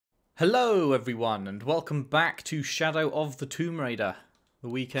Hello everyone and welcome back to Shadow of the Tomb Raider. The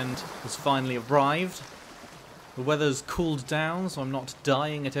weekend has finally arrived. The weather's cooled down so I'm not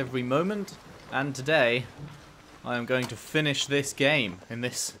dying at every moment. And today I am going to finish this game in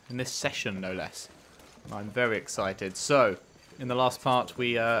this session, no less. I'm very excited. So, in the last part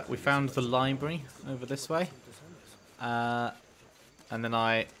we found the library over this way. And then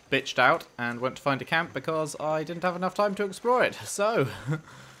I bitched out and went to find a camp because I didn't have enough time to explore it. So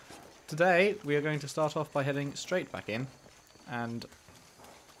today, we are going to start off by heading straight back in and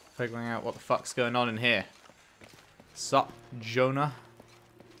figuring out what the fuck's going on in here. Sup, Jonah?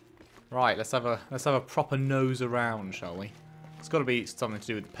 Right, let's have a proper nose around, shall we? It's got to be something to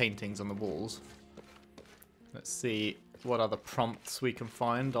do with the paintings on the walls. Let's see what other prompts we can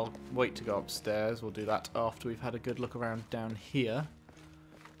find. I'll wait to go upstairs. We'll do that after we've had a good look around down here.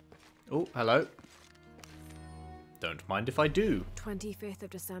 Oh, hello. Don't mind if I do. 25th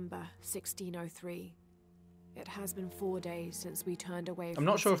of December, 1603. It has been 4 days since we turned away from I'm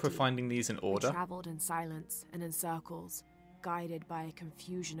not sure if we're city. finding these in order. We traveled in silence and in circles, guided by a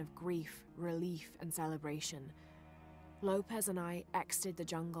confusion of grief, relief, and celebration. Lopez and I exited the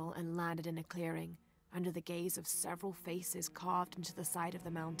jungle and landed in a clearing, under the gaze of several faces carved into the side of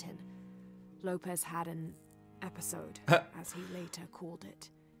the mountain. Lopez had an episode, as he later called it.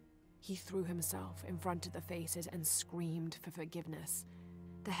 He threw himself in front of the faces and screamed for forgiveness.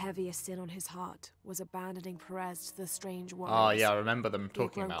 The heaviest sin on his heart was abandoning Perez to the strange warriors. Oh yeah, I remember them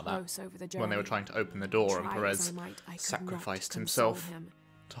talking about that. When they were trying to open the door and Perez sacrificed himself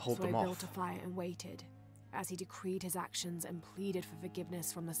to hold them off. I built a fire and waited, as he decreed his actions and pleaded for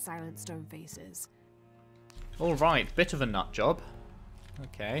forgiveness from the silent stone faces. Alright, bit of a nut job.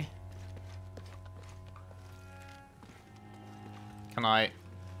 Okay. Can I...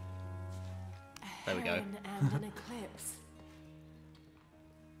 There we go. And an eclipse.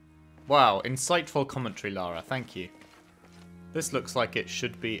 Wow, insightful commentary, Lara. Thank you. This looks like it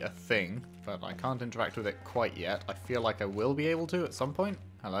should be a thing, but I can't interact with it quite yet. I feel like I will be able to at some point.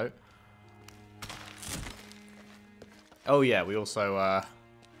 Hello. Oh yeah, we also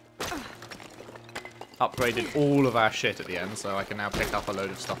upgraded all of our shit at the end, so I can now pick up a load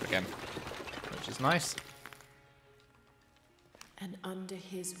of stuff again, which is nice. And under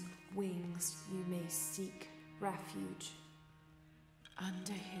his wings you may seek refuge.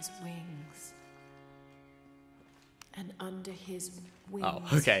 Under his wings. And under his wings.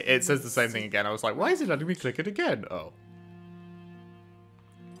 Oh, okay. It says the same thing again. I was like, why is it letting me click it again? Oh.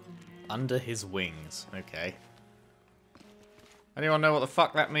 Under his wings. Okay. Anyone know what the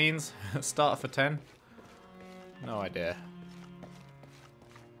fuck that means? Starter for 10? No idea.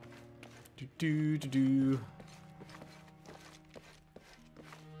 Do.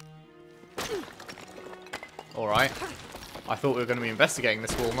 Alright. I thought we were going to be investigating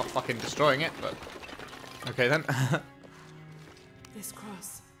this wall, not fucking destroying it, but... Okay then. This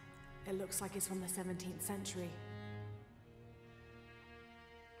cross, it looks like it's from the 17th century.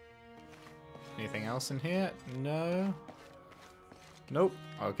 Anything else in here? No. Nope.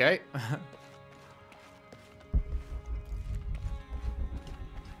 Okay.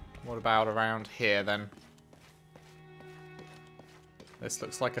 What about around here then? This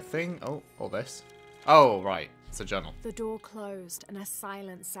looks like a thing. Oh, or this. Oh, right. It's a journal. The door closed and a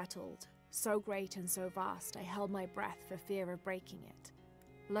silence settled. So great and so vast, I held my breath for fear of breaking it.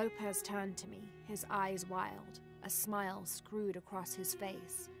 Lopez turned to me, his eyes wild, a smile screwed across his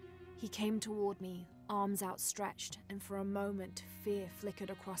face. He came toward me, arms outstretched, and for a moment fear flickered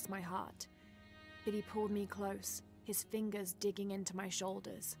across my heart. But he pulled me close, his fingers digging into my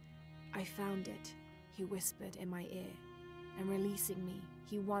shoulders. I found it, he whispered in my ear, and releasing me,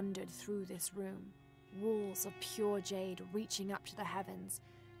 he wandered through this room. Walls of pure jade reaching up to the heavens,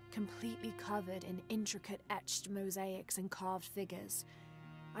 completely covered in intricate etched mosaics and carved figures.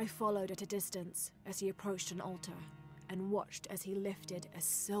 I followed at a distance as he approached an altar, and watched as he lifted a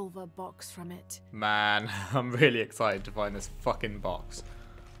silver box from it. Man, I'm really excited to find this fucking box.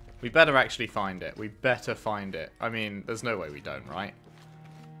 We better actually find it. We better find it. I mean, there's no way we don't, right?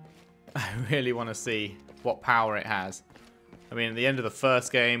 I really want to see what power it has. I mean, at the end of the first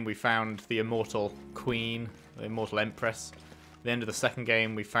game, we found the immortal queen, the immortal empress. At the end of the second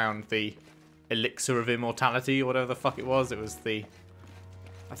game, we found the elixir of immortality, or whatever the fuck it was. It was the...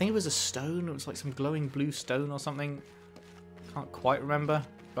 I think it was a stone. It was like some glowing blue stone or something. Can't quite remember.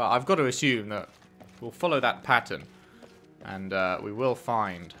 But I've got to assume that we'll follow that pattern. And we will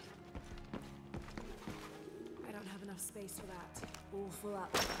find... I don't have enough space for that. All full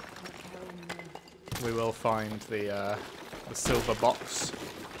up. Can't carry anymore. We will find the silver box.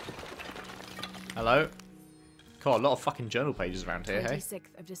 Hello? God, a lot of fucking journal pages around here, hey?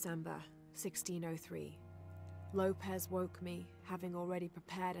 26th of December, 1603. Lopez woke me, having already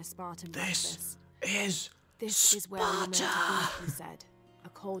prepared a Spartan breakfast. This is where we were meant to be, he said, a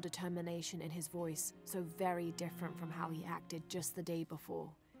cold determination in his voice, so very different from how he acted just the day before.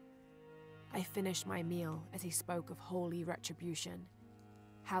 I finished my meal as he spoke of holy retribution,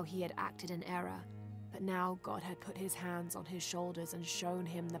 how he had acted in error, but now God had put his hands on his shoulders and shown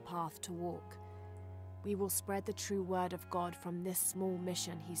him the path to walk. We will spread the true word of God from this small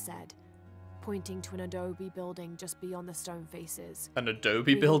mission, he said, pointing to an adobe building just beyond the stone faces. An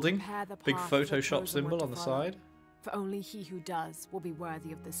adobe building? Big Photoshop symbol on the side? For only he who does will be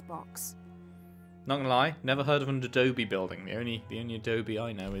worthy of this box. Not gonna lie, never heard of an adobe building. The only adobe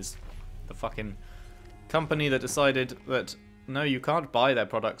I know is the fucking company that decided that no, you can't buy their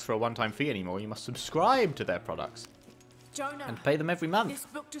products for a one-time fee anymore. You must subscribe to their products. Jonah, and pay them every month. This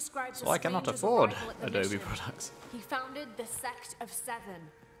book describes so I cannot afford Adobe products. He founded the Sect of Seven.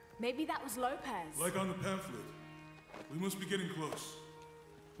 Maybe that was Lopez. Like on the pamphlet. We must be getting close.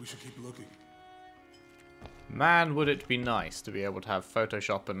 We should keep looking. Man, would it be nice to be able to have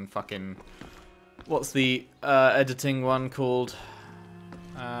Photoshop and fucking... What's the editing one called?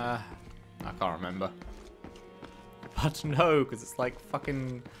 I can't remember. But no, because it's like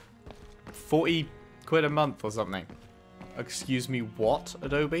fucking 40 quid a month or something. Excuse me, what,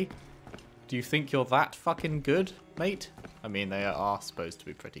 Adobe? Do you think you're that fucking good, mate? I mean, they are supposed to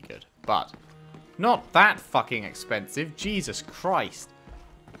be pretty good, but not that fucking expensive. Jesus Christ.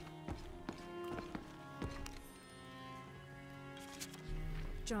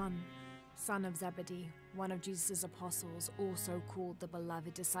 John, son of Zebedee, one of Jesus' apostles, also called the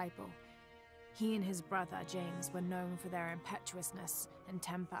beloved disciple. He and his brother, James, were known for their impetuousness and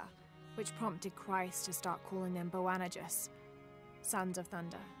temper, which prompted Christ to start calling them Boanerges, sons of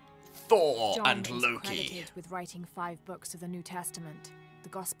thunder. Thor John and is Loki. credited with writing 5 books of the New Testament, the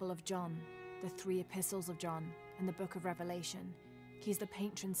Gospel of John, the 3 Epistles of John, and the Book of Revelation. He's the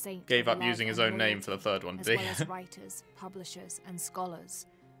patron saint. Gave of up love using his and own name for the third one, as did well he? as writers, publishers, and scholars.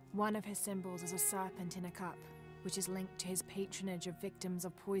 One of his symbols is a serpent in a cup, which is linked to his patronage of victims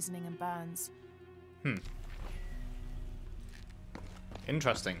of poisoning and burns.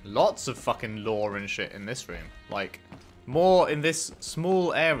 Interesting. Lots of fucking lore and shit in this room. Like, more in this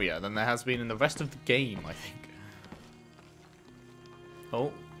small area than there has been in the rest of the game, I think.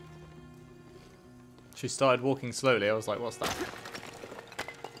 Oh. She started walking slowly. I was like, what's that?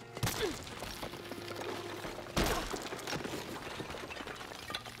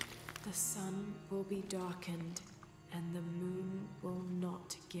 The sun will be darkened, and the moon will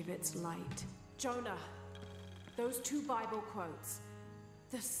not give its light. Jonah, those 2 Bible quotes.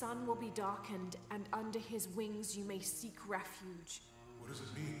 The sun will be darkened, and under his wings you may seek refuge. What does it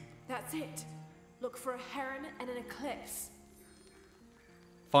mean? That's it. Look for a heron and an eclipse.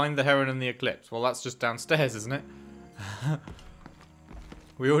 Find the heron and the eclipse. Well, that's just downstairs, isn't it?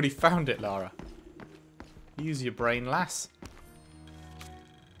 We already found it, Lara. Use your brain, lass.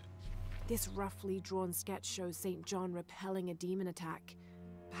 This roughly drawn sketch shows St. John repelling a demon attack.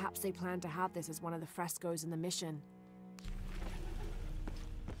 Perhaps they plan to have this as one of the frescoes in the mission.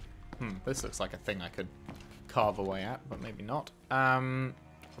 This looks like a thing I could carve away at, but maybe not. What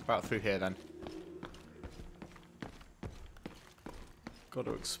about through here, then? Got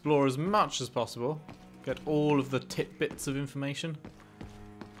to explore as much as possible. Get all of the tidbits of information.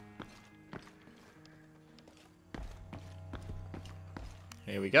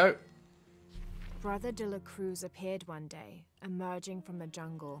 Here we go. Brother de la Cruz appeared one day, emerging from the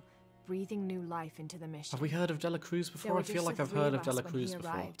jungle, breathing new life into the mission. Have we heard of De La Cruz There before? were I feel just like the I've 3 heard of us De La when Cruz he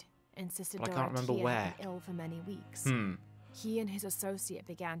before. arrived, insisted But I can't remember Dorothea where. had been ill for many weeks. He and his associate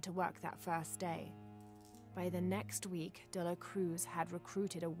began to work that first day. By the next week, De La Cruz had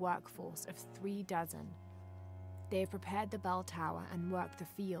recruited a workforce of 3 dozen. They have prepared the bell tower and worked the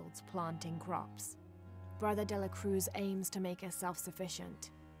fields, planting crops. Brother de la Cruz aims to make us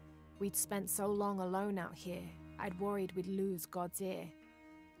self-sufficient. We'd spent so long alone out here, I'd worried we'd lose God's ear.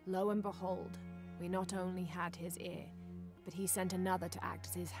 Lo and behold, we not only had his ear, but he sent another to act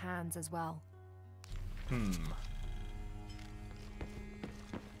as his hands as well.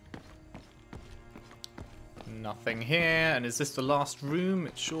 Nothing here. And is this the last room?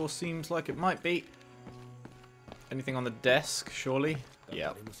 It sure seems like it might be. Anything on the desk, surely?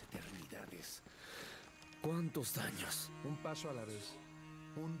 Yeah. ¿Cuántos años? Un paso a la vez.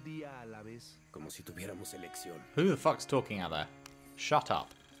 Un día a la vez. Como si tuviéramos elección. Who the fuck's talking out there? Shut up.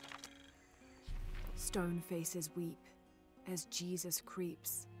 Stone faces weep as Jesus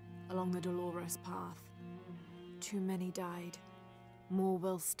creeps along the dolorous path. Too many died. More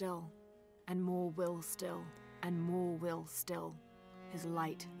will still, and more will still. and more will still. His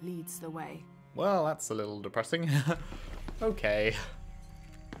light leads the way. Well, that's a little depressing. Okay.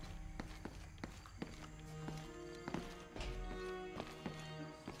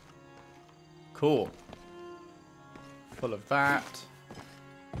 Cool. Full of that.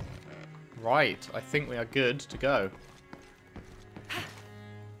 Right, I think we are good to go.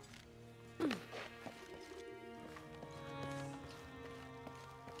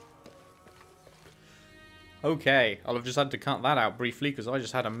 Okay, I'll have just had to cut that out briefly because I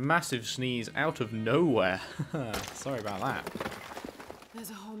just had a massive sneeze out of nowhere. Sorry about that.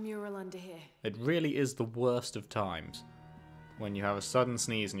 There's a whole mural under here. It really is the worst of times when you have a sudden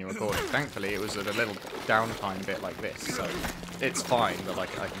sneeze and you're recording. Thankfully, it was at a little downtime bit like this, so it's fine that I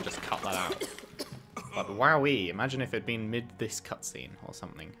can just cut that out. But wowee, imagine if it'd been mid this cutscene or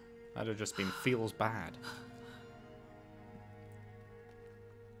something. That'd have just been feels bad.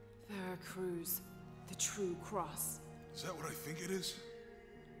 Veracruz, the true cross. Is that what I think it is?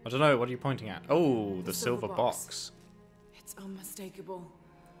 I don't know, what are you pointing at? Oh, the silver box. It's unmistakable.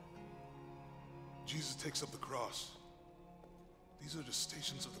 Jesus takes up the cross. These are the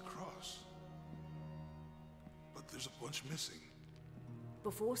stations of the cross. But there's a bunch missing.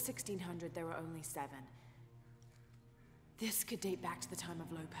 Before 1600, there were only 7. This could date back to the time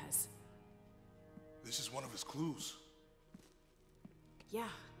of Lopez. This is one of his clues. Yeah,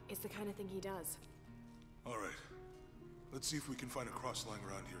 it's the kind of thing he does. Alright. Let's see if we can find a cross lying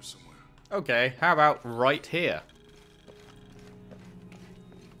around here somewhere. Okay, how about right here?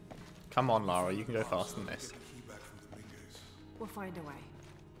 Come on, Lara, you can go faster than this. Get the key back from the Minguez. We'll find a way.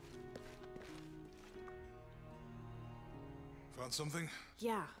 Found something?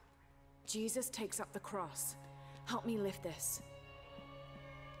 Yeah. Jesus takes up the cross. Help me lift this.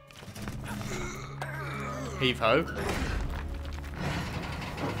 Heave ho.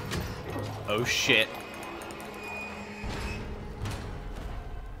 Oh shit.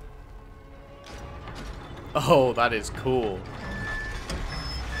 Oh, that is cool.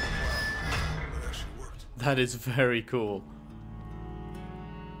 That actually worked. That is very cool.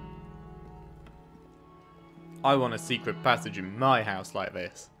 I want a secret passage in my house like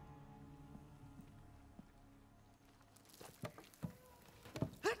this.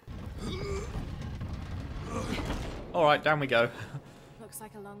 Alright, down we go. Looks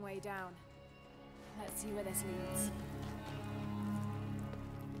like a long way down. Let's see where this leads.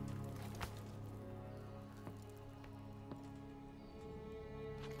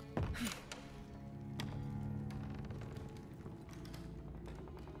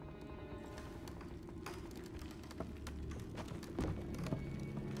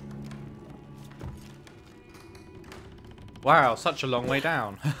 Wow, such a long way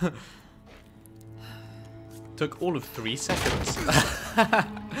down. Took all of 3 seconds.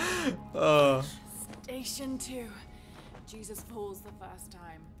 Station 2. Jesus falls the first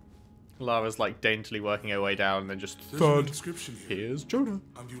time. Lara's like daintily working her way down and then just There's an thud. inscription here. Here's Jonah.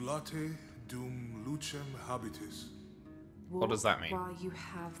 Ambulate dum lucem habitis. What does that mean? While you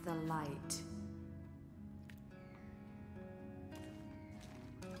have the light.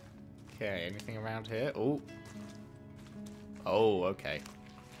 Okay, anything around here? Oh. Oh, okay.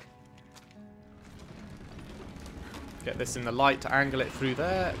 Get this in the light to angle it through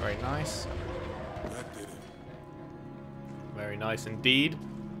there. Very nice. That did it. Very nice indeed.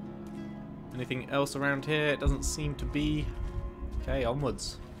 Anything else around here? It doesn't seem to be. Okay,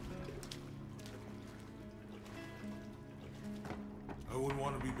 onwards. I wouldn't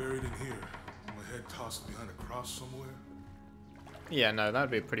want to be buried in here. My head tossed behind a cross somewhere. Yeah, no, that would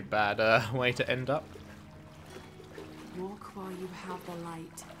be a pretty bad way to end up. Walk while you have the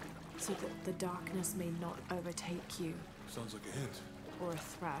light, so that the darkness may not overtake you, Sounds like a hint. or a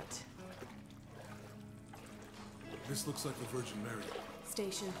threat. This looks like the Virgin Mary.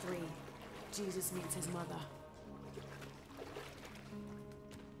 Station 3. Jesus meets his mother.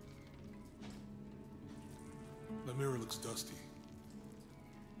 The mirror looks dusty.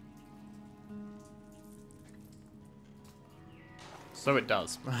 So it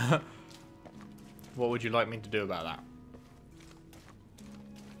does. What would you like me to do about that?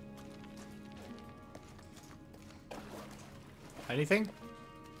 Anything?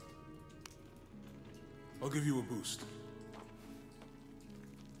 I'll give you a boost.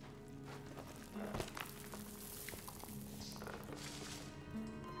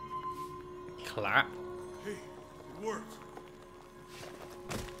 Clap. Hey, it worked.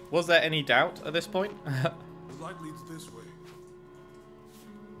 Was there any doubt at this point? The light leads this way.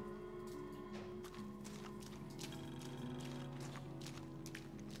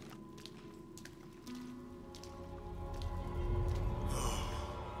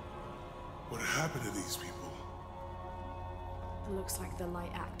 What happened to these people? Looks like the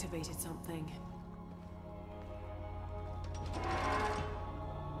light activated something.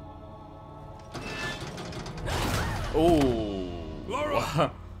 Oh.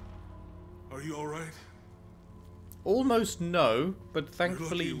 Lara! Are you alright? Almost no, but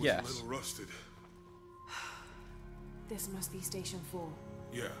thankfully You're lucky it was yes. a little rusted. This must be Station 4.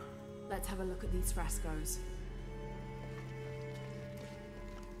 Yeah. Let's have a look at these frescoes.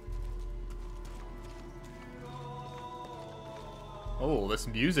 Oh, there's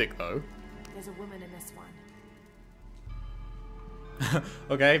music though. There's a woman in this one.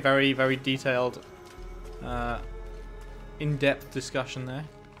 Okay, very, very detailed, in-depth discussion there.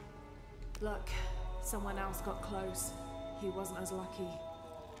 Look, someone else got close. He wasn't as lucky.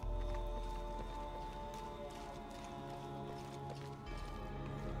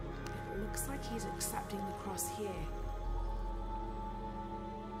 It looks like he's accepting the cross here.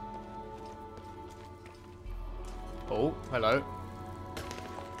 Oh, hello.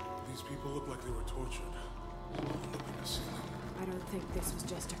 These people look like they were tortured. Look at the ceiling. I don't think this was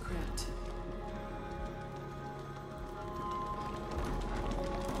just a crypt.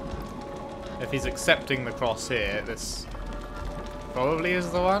 If he's accepting the cross here, this probably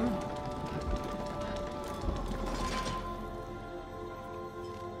is the one.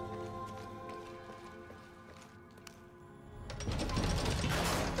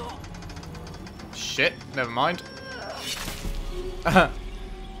 Shit, never mind.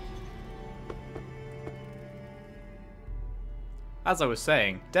 As I was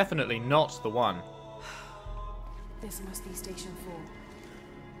saying, definitely not the one. This must be Station 4.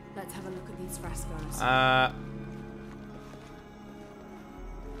 Let's have a look at these frescoes. I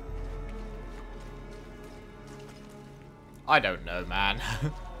don't know, man.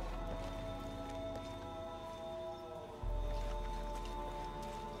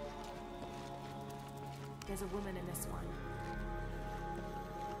 There's a woman in this one.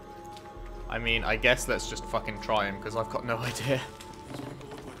 I mean, I guess let's just fucking try him, because I've got no idea.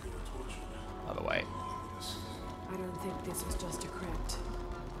 Other way. I don't think this was just a crypt.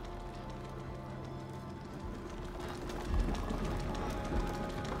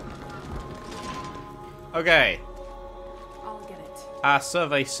 Okay. I'll get it. Our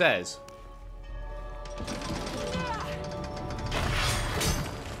survey says.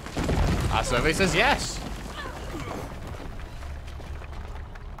 Our survey says yes.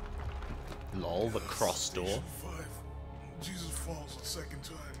 Lol, the cross door. Station 5. Jesus falls the second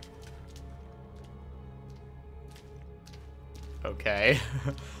time. Okay.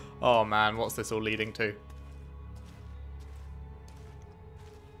 Oh man, what's this all leading to?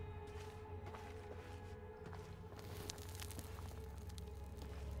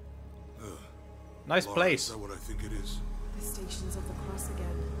 Nice Lara, place. Is that what I think it is? The Stations of the Cross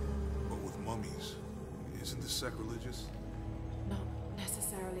again. But with mummies. Isn't this sacrilegious? Not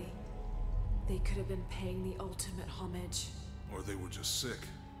necessarily. They could have been paying the ultimate homage. Or they were just sick?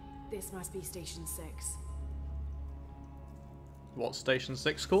 This must be Station 6. What's Station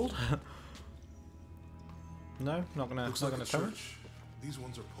 6 called? No, not gonna Looks not like gonna a tell me. church. These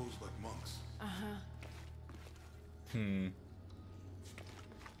ones are posed like monks. Uh-huh.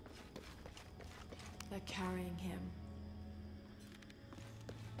 They're carrying him.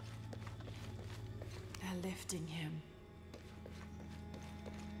 They're lifting him.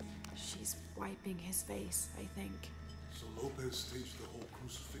 She's wiping his face, I think. So Lopez staged the whole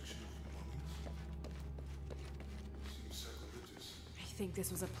crucifixion of the mummies? Seems sacrilegious. I think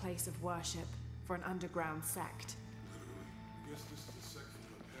this was a place of worship for an underground sect. Literally. I guess this is the sect from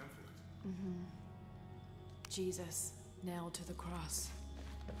the pamphlet. Jesus, nailed to the cross.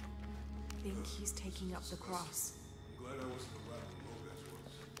 I think he's taking up the cross. I'm glad I wasn't around when Lopez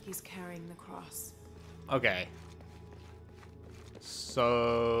was. He's carrying the cross. Okay.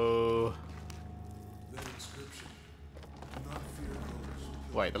 So That inscription. Do not fear those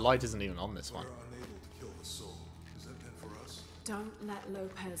who wait, the light isn't even on this one. are unable to kill the soul. Is that meant for us? Don't let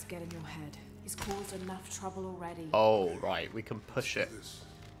Lopez get in your head. He's caused enough trouble already. Oh right, we can push it. This.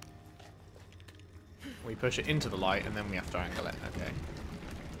 We push it into the light and then we have to angle it. Okay.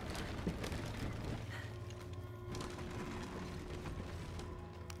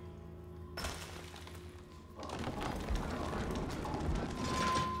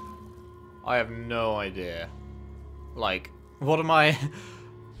 I have no idea. Like, what am I...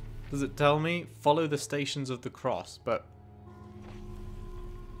 Does it tell me? Follow the Stations of the Cross, but...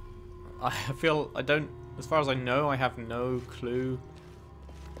 I feel... I don't... As far as I know, I have no clue.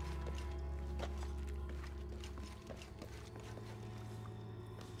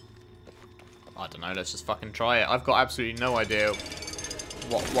 I don't know, let's just fucking try it. I've got absolutely no idea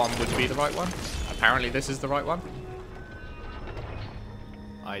what one would be the right one. Apparently this is the right one.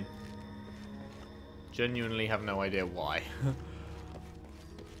 I genuinely have no idea why.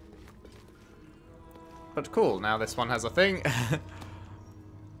 But cool, now this one has a thing.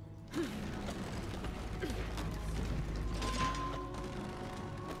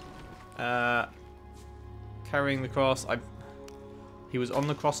 Carrying the cross. He was on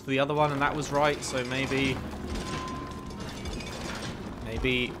the cross for the other one and that was right, so maybe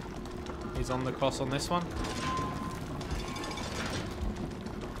he's on the cross on this one.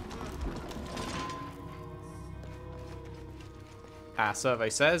 Our survey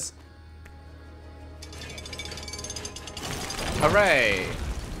says, hooray!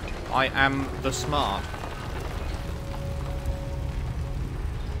 I am the smart.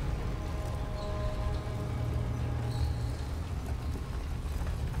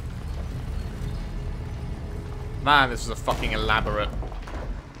 Man, this was a fucking elaborate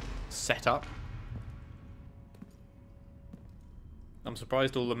setup. I'm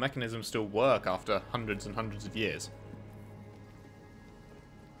surprised all the mechanisms still work after hundreds and hundreds of years.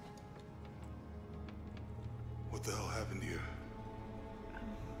 What the hell happened here?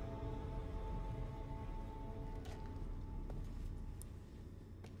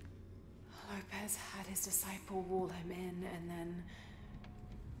 Lopez had his disciple wall him in and then...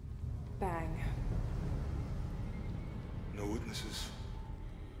 bang. No witnesses.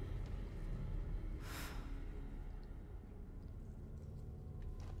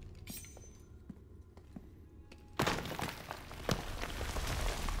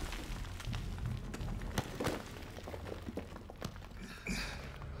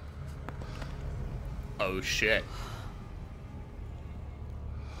 Oh shit.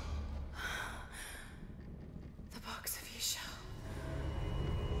 The box of Isha.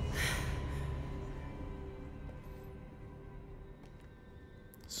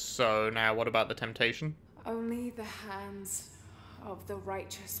 So now what about the temptation? Only the hands of the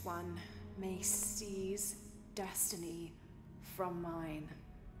righteous one may seize destiny from mine.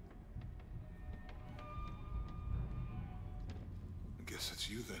 I guess it's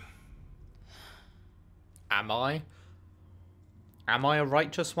you then. Am I? Am I a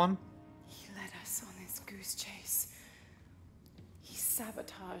righteous one? He led us on this goose chase. He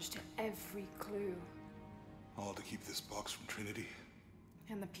sabotaged every clue. All to keep this box from Trinity.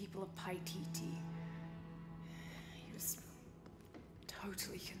 And the people of Paititi. He was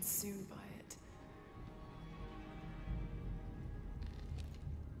totally consumed by it.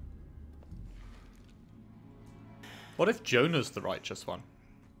 What if Jonah's the righteous one?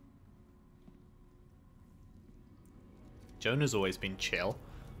 Jonah's always been chill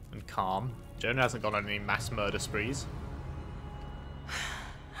and calm. Jonah hasn't gone on any mass murder sprees.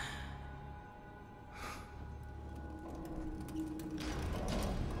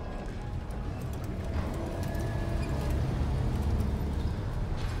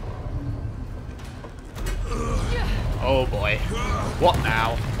 Oh boy. What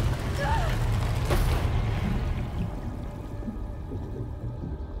now?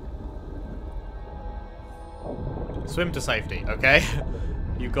 Swim to safety, okay?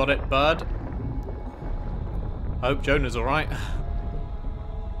 You got it, bird. Hope Jonah's alright.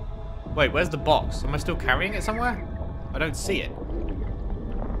 Wait, where's the box? Am I still carrying it somewhere? I don't see it.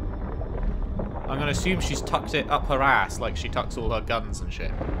 I'm gonna assume she's tucked it up her ass like she tucks all her guns and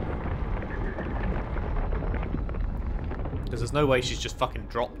shit. Because there's no way she's just fucking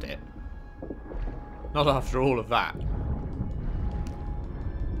dropped it. Not after all of that.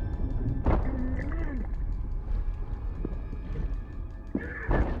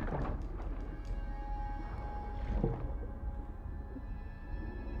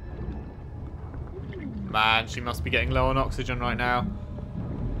 Man, she must be getting low on oxygen right now.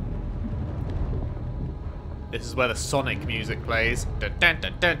 This is where the Sonic music plays.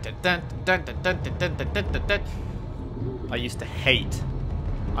 I used to hate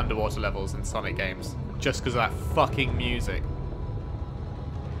underwater levels in Sonic games just because of that fucking music.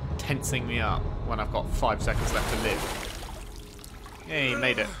 Tensing me up when I've got 5 seconds left to live. Hey,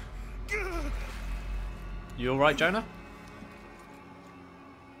 made it. You alright, Jonah?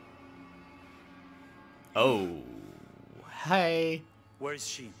 Oh. Hey. Where is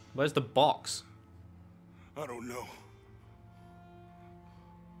she? Where's the box? I don't know.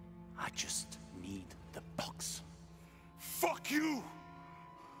 I just need the box. Fuck you!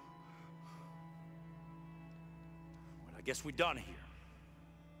 Well, I guess we're done here.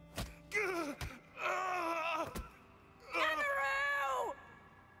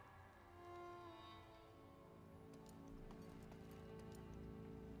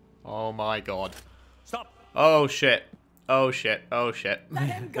 Oh my god. Stop! Oh shit. Oh shit. Oh shit. Let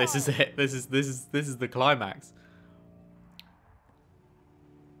him go. This is it. This is the climax.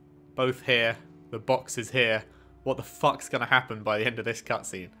 both here. The box is here. What the fuck's gonna happen by the end of this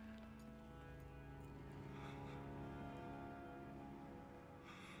cutscene?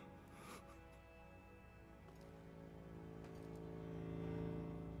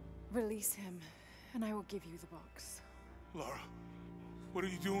 Release him, and I will give you the box. Lara, what are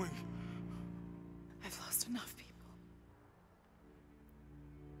you doing? I've lost enough people.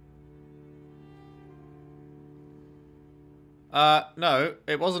 No,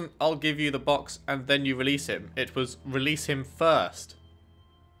 it wasn't I'll give you the box and then you release him. It was release him first.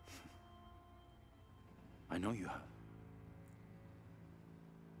 I know you have.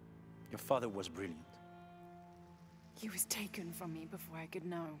 Your father was brilliant. He was taken from me before I could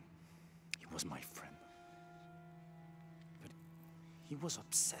know. He was my friend. But he was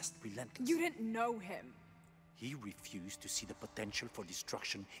obsessed, relentless. You didn't know him. He refused to see the potential for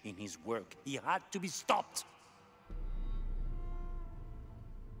destruction in his work. He had to be stopped.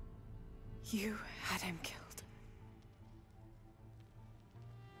 You had him killed.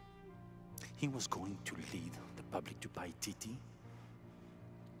 He was going to lead the public to Paititi.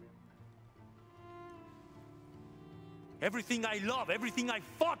 Everything I love, everything I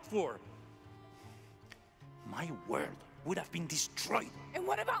fought for. My world would have been destroyed. And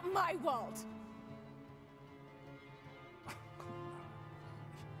what about my world?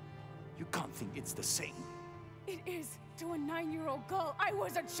 You can't think it's the same. It is to a 9-year-old girl. I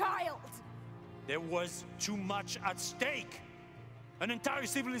was a child. There was too much at stake. An entire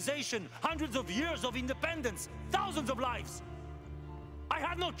civilization, hundreds of years of independence, thousands of lives. I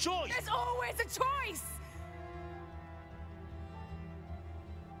had no choice. There's always a choice.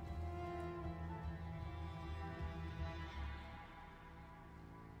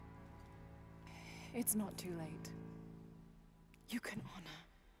 It's not too late. You can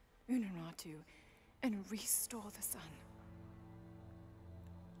honor Unuratu and restore the sun.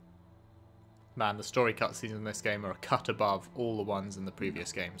 Man, the story cutscenes in this game are a cut above all the ones in the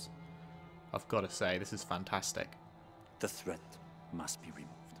previous games. I've got to say, this is fantastic. The threat must be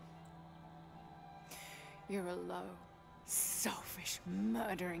removed. You're a low, selfish,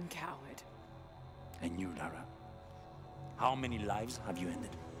 murdering coward. And you, Lara? How many lives have you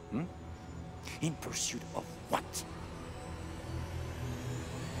ended? Hmm? In pursuit of what?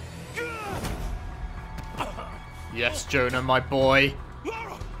 Yes, Jonah, my boy.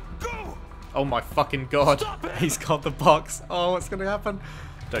 Lara, go! Oh my fucking god. He's got the box. Oh, what's gonna happen?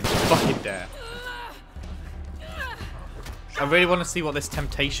 Don't you fucking dare. I really want to see what this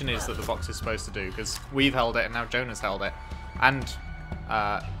temptation is that the box is supposed to do, because we've held it and now Jonah's held it. And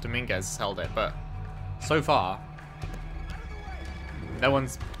Dominguez has held it, but so far, no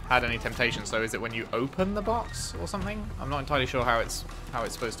one's had any temptation. So is it when you open the box or something? I'm not entirely sure how it's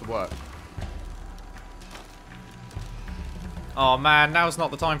supposed to work. Oh man, now's not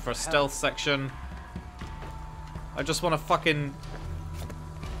the time for a stealth section. I just want to fucking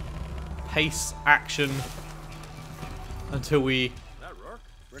pace action until we... That Rourke?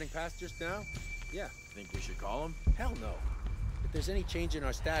 Running past just now? Yeah. Think we should call him? Hell no. If there's any change in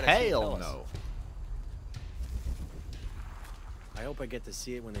our status, he'll tell Hell us. no. I hope I get to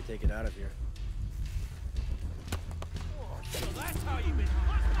see it when they take it out of here. So that's how you've been.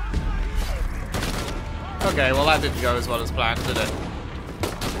 Okay, well that didn't go as well as planned, did it?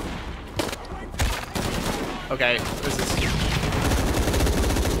 Okay, this is...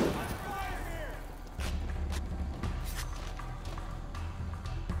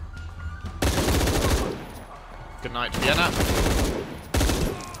 Good night, Vienna.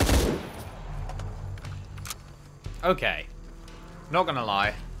 Okay. Not gonna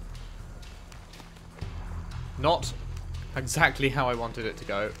lie. Not exactly how I wanted it to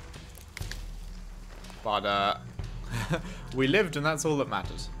go. But, we lived and that's all that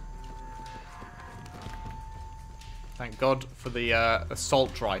matters. Thank God for the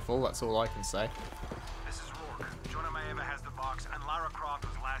assault rifle, that's all I can say. This is Rourke. Jonah Maeva has the box, and Lara Croft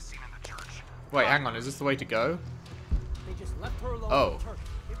was last seen in the church. Wait, hang on, is this the way to go? They just left her alone. Oh. in the church.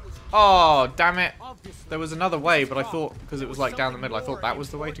 It was Oh, damn it. obviously There was another way, but I thought, because it was like down the middle, I thought that was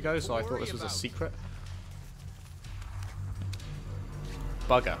the way to go, so I thought this was a secret.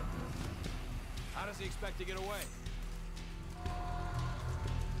 Bugger. How does he expect to get away?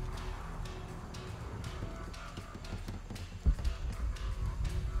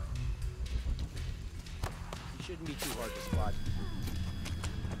 He shouldn't be too hard to spot.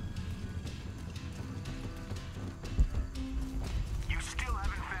 You still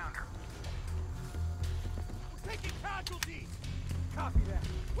haven't found her. We're taking casualties! Copy that.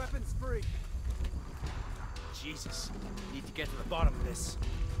 Weapons free. Jesus. Need to get to the bottom of this.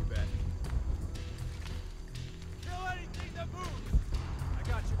 You bet. Kill anything that moves! I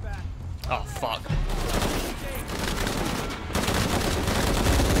got your back. Oh, fuck.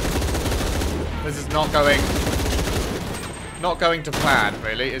 This is not going to plan,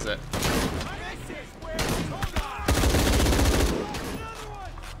 really, is it?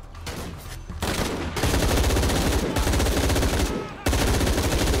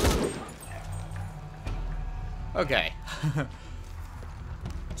 Okay.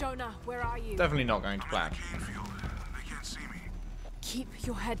 Jonah, where are you? Definitely not going to plan. They can't see me. Keep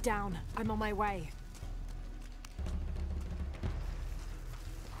your head down. I'm on my way.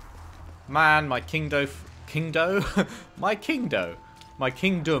 Man, my my kingdom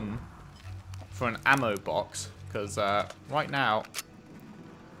for an ammo box, because right now...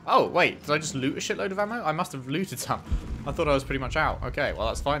 Oh, wait, did I just loot a shitload of ammo? I must have looted some. I thought I was pretty much out. Okay, well,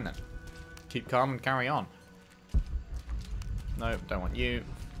 that's fine then. Keep calm and carry on. No, don't want you.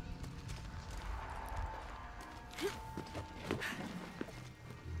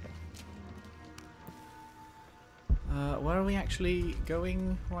 Where are we actually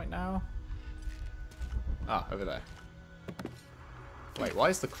going right now? Ah, over there. Wait, why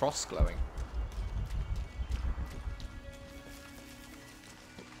is the cross glowing?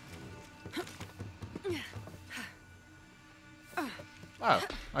 Oh,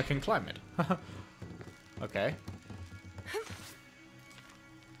 I can climb it. Okay.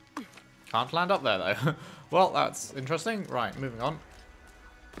 Can't land up there, though. Well, that's interesting. Right, moving on.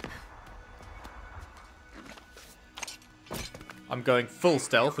 I'm going full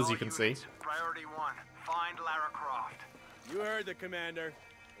stealth, as you can see. Priority 1, find Lara Croft. You heard the commander.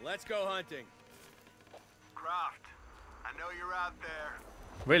 Let's go hunting. Croft, I know you're out there.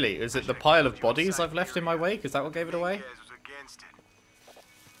 Really? Is it the pile of bodies I've left in my wake? Is that what gave it away? Was against it.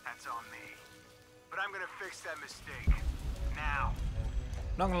 That's on me. But I'm gonna fix that mistake. Now.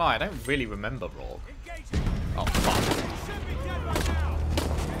 Not gonna lie, I don't really remember Rourke. Oh, fuck.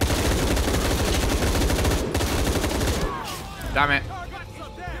 Damn it.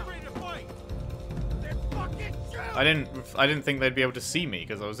 I didn't think they'd be able to see me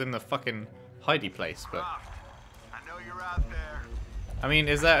because I was in the fucking hidey place, but I know you're out there. I mean,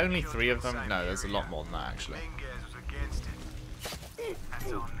 is there only 3 of them? No, there's a lot more than that actually. Was against it.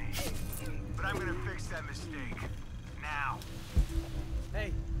 That's on me. But I'm gonna fix that mistake. Now.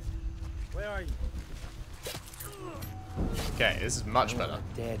 Hey, where are you? Okay, this is much better.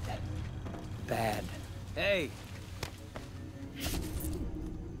 Dead. Bad. Hey.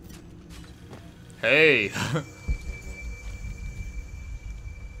 Hey.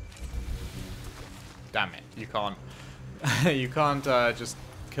 Damn it, you can't you can't just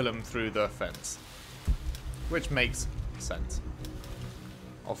kill him through the fence. Which makes sense.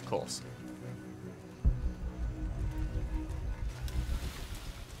 Of course.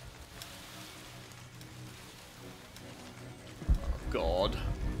 Oh, God.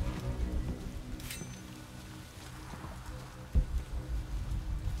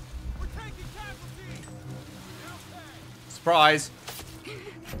 Surprise!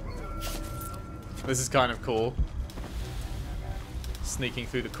 This is kind of cool. Sneaking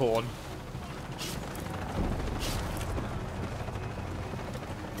through the corn.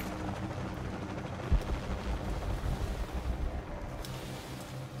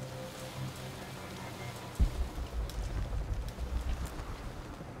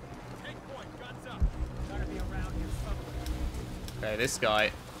 Okay, this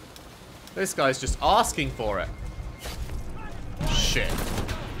guy's just asking for it. Shit.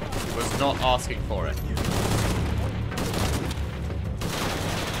 He was not asking for it.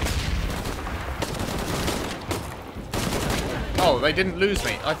 Oh, they didn't lose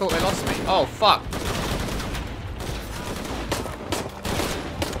me. I thought they lost me. Oh, fuck.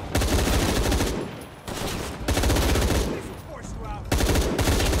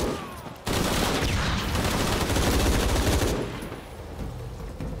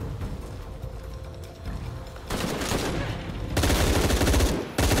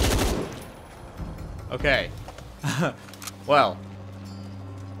 Okay. Well.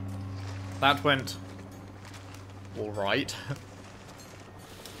 That went alright.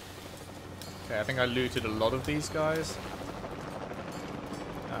 Okay, I think I looted a lot of these guys.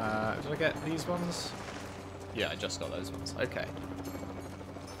 Did I get these ones? Yeah, I just got those ones. Okay.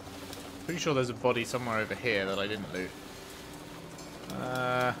 Pretty sure there's a body somewhere over here that I didn't loot.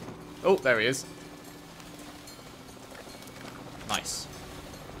 Oh, there he is. Nice.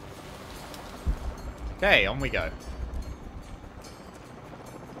 Okay, on we go.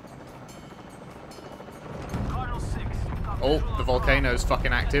 Oh, the volcano's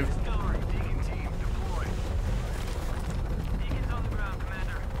fucking active.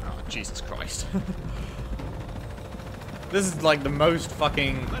 Oh, Jesus Christ. This is like the most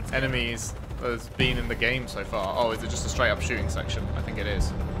fucking enemies there's been in the game so far. Oh, is it just a straight up shooting section? I think it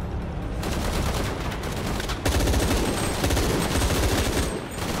is.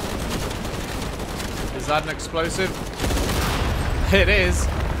 Is that an explosive? It is.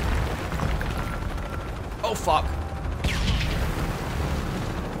 Oh fuck.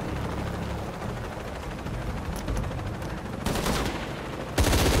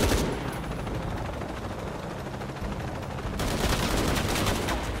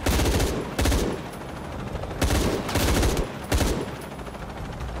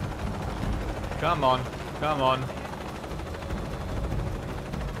 Come on, come on.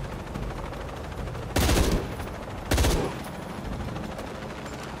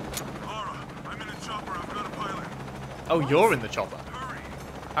 Lara, I'm in a chopper. I've got a pilot. Oh, you're in the chopper. Hurry.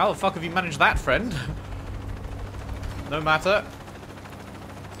 How the fuck have you managed that, friend? No matter.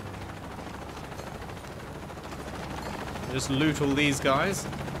 Just loot all these guys.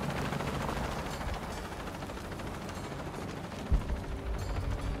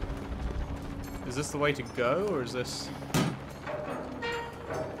 Is this the way to go, or is this...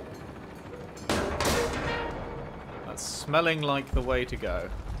 That's smelling like the way to go.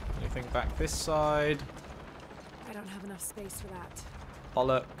 Anything back this side? I don't have enough space for that.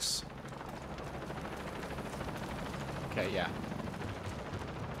 Bollocks. Okay, yeah.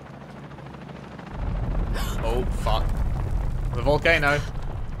 Oh, fuck. The volcano.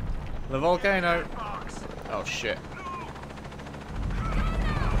 The volcano. Oh, shit.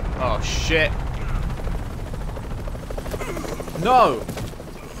 Oh, shit. No! Are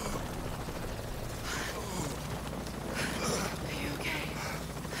you okay?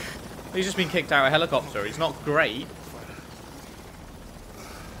 He's just been kicked out of a helicopter. He's not great.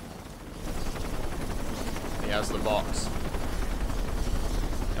 He has the box.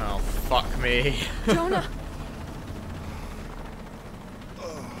 Oh, fuck me. Jonah!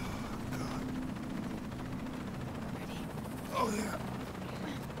 Oh, yeah.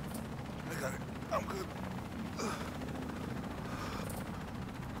 I got it. I'm good.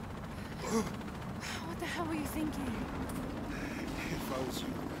 What the hell were you thinking? If I was you,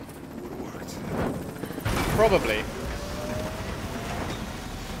 it would have worked. Probably.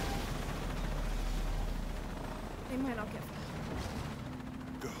 They might not get far.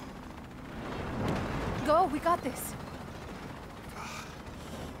 Go. Go, we got this.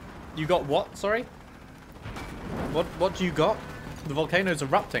 You got what? Sorry? What do you got? The volcano's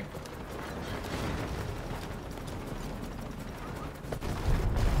erupting.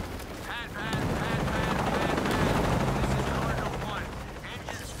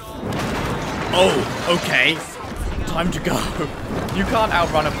 Oh, okay. Time to go. You can't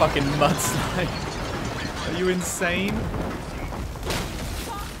outrun a fucking mudslide. Are you insane?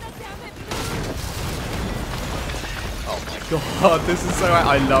 Oh my god, this is so...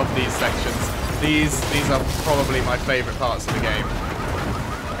 I love these sections. These are probably my favourite parts of the game.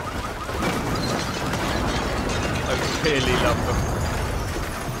 I really love them.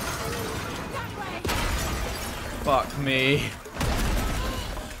 Fuck me.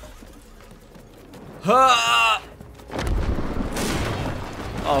 Ah!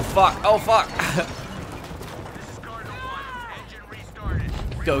 Oh fuck, oh fuck.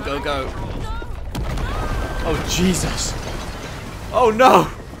 Go, go, go. Oh Jesus. Oh no.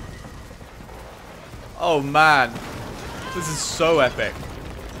 Oh man. This is so epic.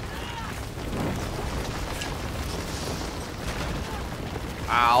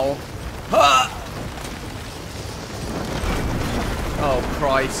 Ow. Ah! Oh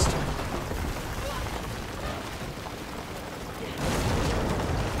Christ.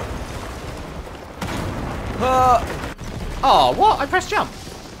 Oh, what? I pressed jump.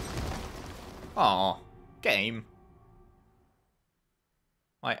 Oh, game.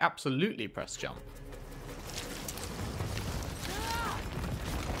 I absolutely pressed jump.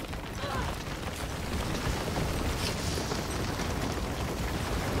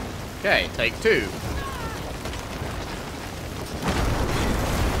 Okay, take two.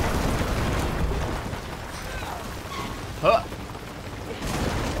 Huh.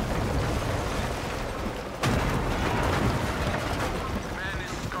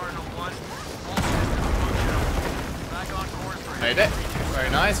 Made it. Very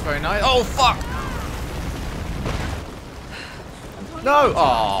nice, very nice. Oh, fuck! No!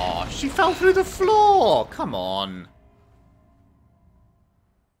 Oh, she fell through the floor! Come on.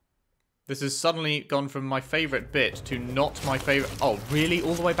 This has suddenly gone from my favourite bit to not my favourite... Oh, really?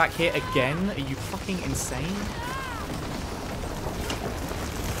 All the way back here again? Are you fucking insane?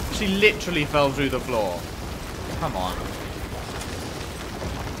 She literally fell through the floor. Come on.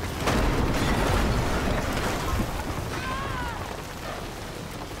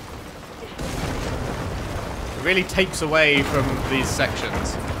 It really takes away from these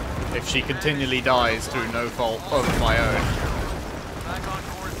sections if she continually dies through no fault of my own.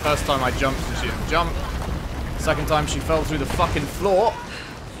 First time I jumped and she didn't jump. Second time she fell through the fucking floor.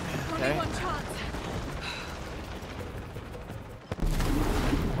 Okay.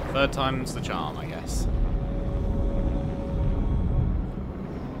 Third time's the charm, I guess.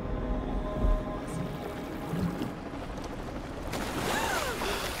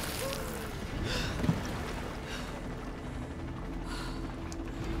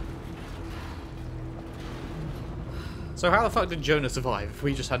 So how the fuck did Jonah survive if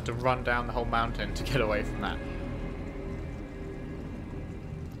we just had to run down the whole mountain to get away from that?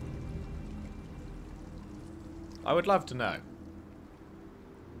 I would love to know.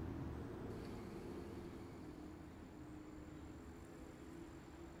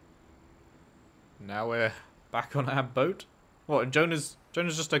 Now we're back on our boat. What, and Jonah's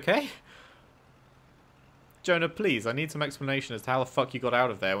just okay? Jonah, please, I need some explanation as to how the fuck you got out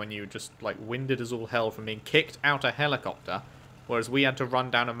of there when you just, like, winded as all hell from being kicked out a helicopter, whereas we had to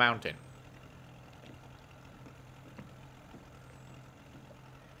run down a mountain.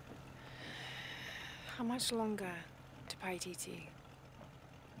 How much longer to Paititi?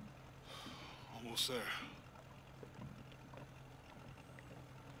 Almost there.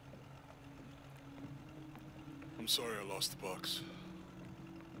 I'm sorry I lost the box.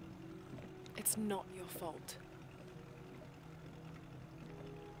 It's not your fault.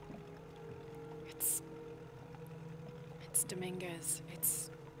 It's Dominguez.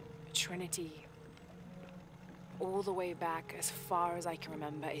 It's Trinity. All the way back, as far as I can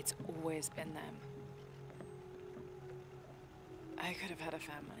remember, it's always been them. I could have had a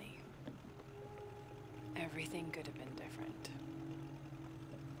family. Everything could have been different.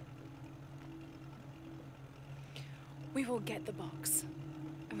 We will get the box,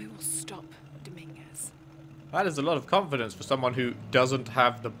 and we will stop Dominguez. That is a lot of confidence for someone who doesn't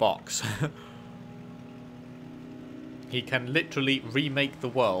have the box. He can literally remake the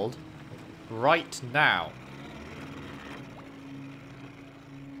world right now.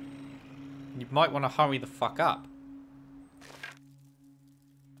 You might want to hurry the fuck up.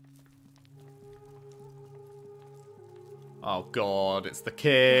 Oh god, it's the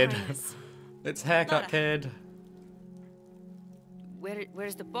kid. It's Haircut Kid.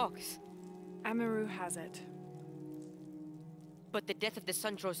 Where's the box? Amaru has it. But the death of the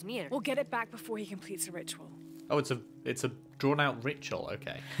sun draws near. We'll get it back before he completes the ritual. Oh, it's a drawn out ritual,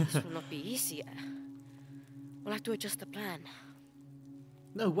 okay. This will not be easy. We'll have to adjust the plan.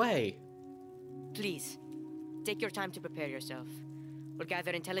 No way. Please, take your time to prepare yourself. We'll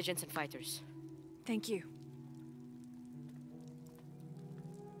gather intelligence and fighters. Thank you.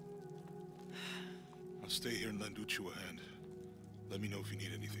 I'll stay here and lend Uchu a hand. Let me know if you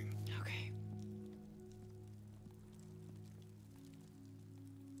need anything. Okay.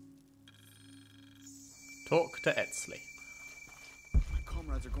 Talk to Etzli. My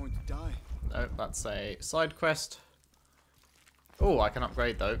comrades are going to die. No, that's a side quest. Oh, I can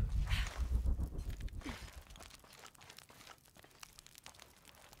upgrade though.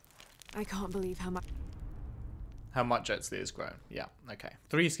 I can't believe how much. How much Etzli has grown. Yeah, okay.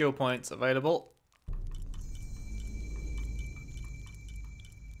 3 skill points available.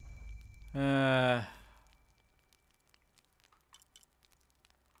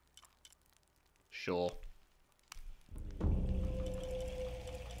 Sure.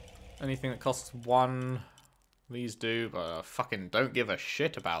 Anything that costs 1, these do, but I fucking don't give a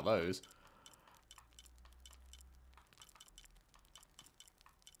shit about those.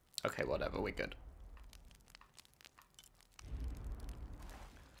 Okay, whatever, we're good.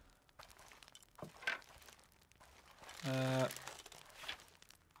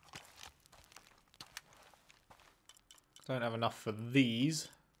 Don't have enough for these.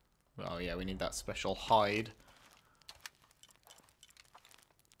 Oh yeah, we need that special hide.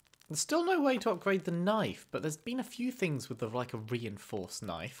 There's still no way to upgrade the knife, but there's been a few things with like a reinforced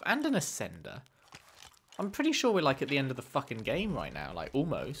knife and an ascender. I'm pretty sure we're like at the end of the fucking game right now, like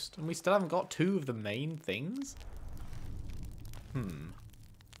almost, and we still haven't got 2 of the main things.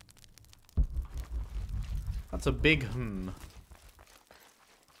 That's a big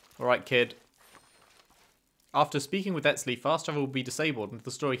Alright, kid. After speaking with Etzli, fast travel will be disabled until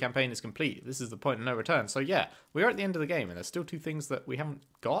the story campaign is complete. This is the point of no return. So yeah, we are at the end of the game and there's still 2 things that we haven't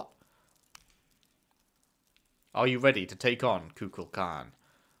got. Are you ready to take on Kukulkan?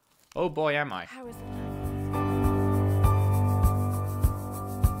 Oh boy, am I. How is it?